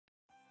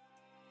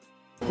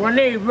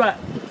Grenade rap.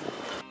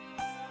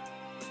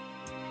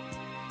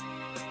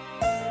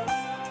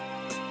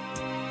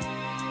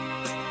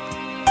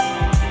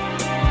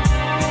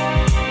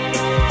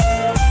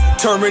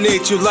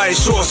 Terminate you like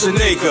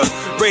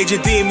Schwarzenegger. Rage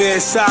your demon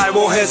inside,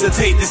 won't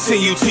hesitate to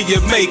send you to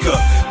your maker.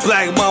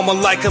 Black mama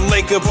like a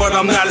Laker, but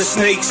I'm not a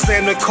snake.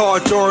 Slam the car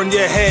door in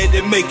your head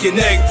and make your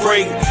neck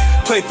break.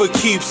 Play for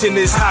keeps in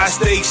this high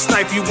stakes.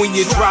 Snipe you in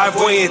your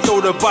driveway and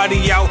throw the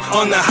body out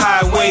on the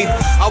highway.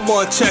 I'm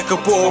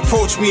uncheckable,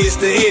 approach me, it's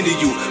the end of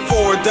you.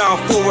 Forward down,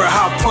 forward,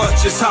 hot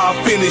punch, is how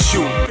I finish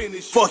you.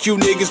 Fuck you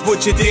niggas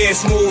with your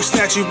dance moves.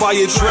 Snatch you by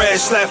your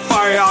dreads, slap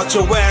fire out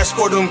your ass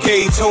for them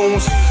gay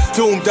tunes.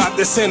 Doom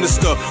Dr.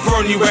 Sinister,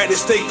 burn you at the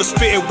stake for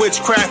spitting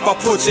witchcraft. I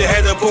put your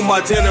head up on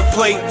my dinner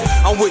plate.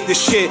 I'm with the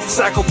shit,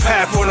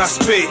 psychopath when I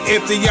spit.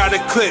 Empty out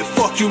the clip,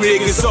 fuck you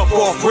niggas up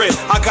off rip.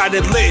 I got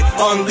it lit,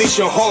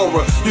 unleashing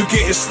horror. You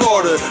getting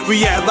slaughtered,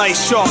 react like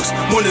sharks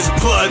when there's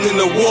blood in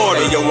the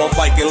water. Hey yo, I'm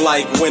Viking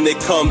like when it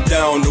come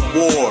down to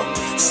war.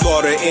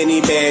 Slaughter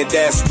any man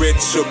that's rich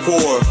or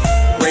poor.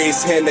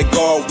 Raise hand to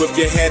guard with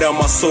your head on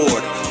my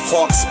sword.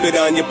 Hawk spit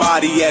on your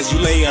body as you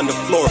lay on the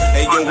floor.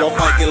 And yo, I'm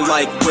Viking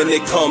like when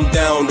it come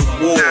down to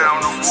war.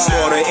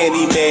 Slaughter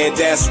any man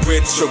that's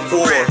rich or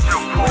poor.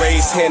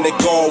 Raise hand to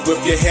guard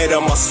with your head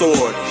on my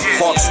sword.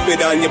 Hawk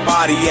spit on your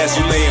body as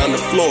you lay on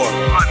the floor.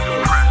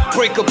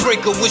 Breaker,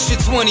 breaker, wish your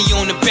 20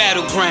 on the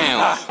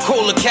battleground.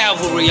 Call the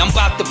cavalry, I'm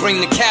about to bring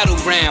the cattle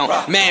round.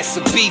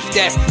 Massive beef,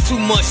 that's too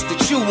much to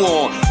chew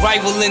on.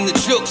 Rival in the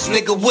Juxx,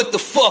 nigga, what the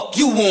fuck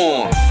you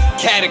on?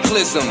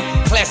 Cataclysm,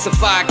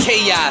 classified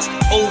chaos.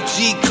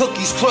 OG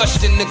cookies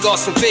crushed in the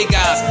Garza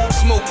Vegas.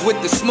 Smoke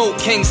with the smoke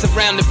king,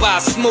 surrounded by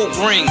a smoke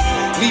ring.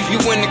 Leave you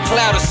in the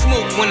cloud of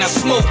smoke when I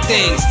smoke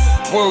things.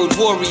 Word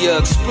warrior,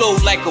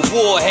 explode like a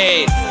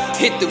warhead.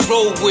 Hit the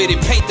road with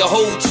it, paint the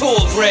whole tour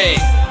red.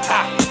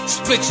 Ha.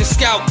 Split your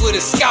scalp with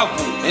a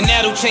scalpel, and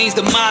that'll change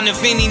the mind of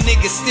any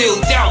nigga still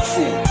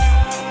doubtful.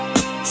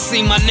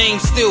 See my name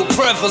still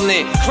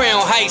prevalent. Crown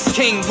Heights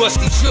King,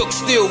 Ruste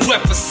Juxx still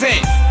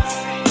represent.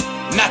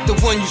 Not the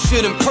one you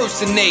should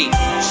impersonate.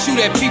 Shoot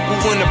at people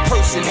when a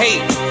person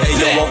hate. Hey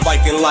yo, I'm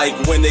Viking like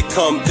when it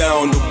come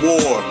down to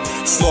war.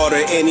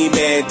 Slaughter any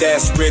man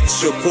that's rich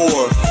or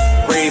poor.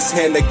 Raise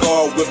hand to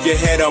guard with your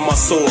head on my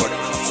sword.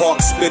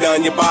 Hawk spit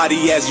on your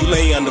body as you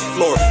lay on the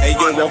floor. Hey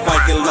yo, I'm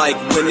Viking like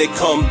when it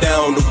come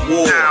down to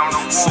war.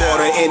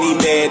 Slaughter any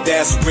man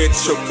that's rich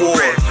or poor.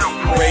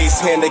 Raise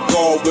hand to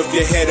guard with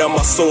your head on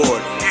my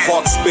sword.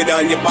 Hawk spit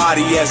on your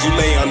body as you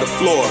lay on the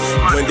floor.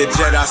 When the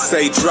Jedi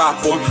say drop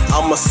them,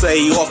 I'ma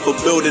say off a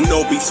building,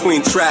 no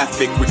between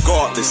traffic.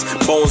 Regardless,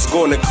 bones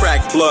gonna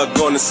crack, blood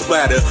gonna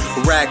splatter.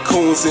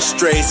 Raccoons and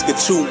strays can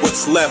chew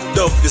what's left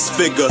of this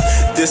figure.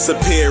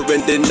 Disappear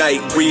in the night,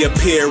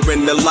 reappear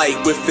in the light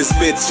with his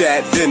bitch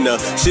at dinner.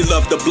 She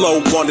loved to blow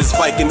on his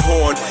Viking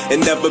horn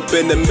and never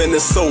been to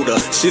Minnesota.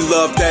 She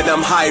loved that I'm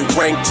high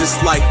ranked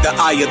just like the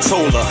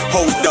Ayatollah.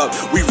 Hold up,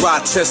 we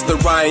Rochester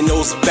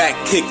Rhinos back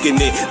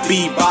kicking it.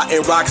 Bebop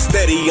and rock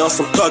steady on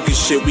some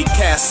thuggish shit. We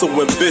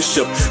Castle and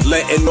Bishop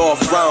letting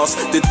off rounds.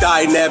 The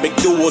dynamic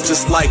duo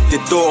just like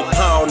the dog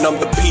pound. I'm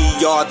the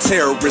PR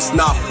terrorist,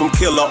 not from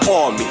Killer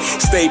Army.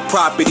 Stay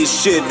property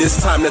shit,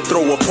 it's time to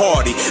throw a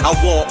party. I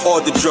want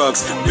all the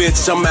drugs,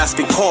 bitch, I'm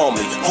asking call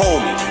me.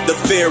 Homie, the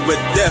fear of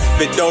death,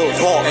 it don't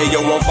haunt. Hey yo,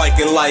 I'm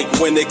Viking like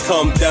when it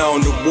come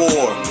down to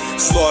war.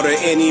 Slaughter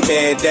any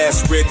man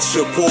that's rich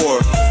or poor.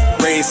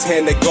 Raise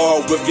hand to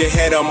guard with your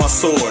head on my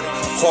sword.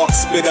 Hawk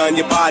spit on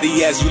your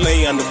body as you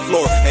lay on the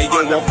floor. Hey yo,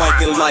 I'm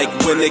Viking like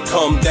when it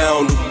come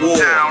down to war.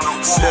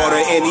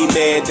 Slaughter any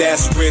man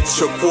that's rich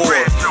or poor.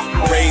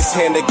 Raise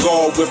hand to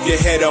guard with your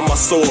head on my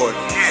sword.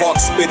 Hawk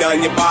spit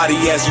on your body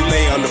as you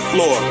lay on the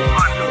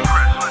floor.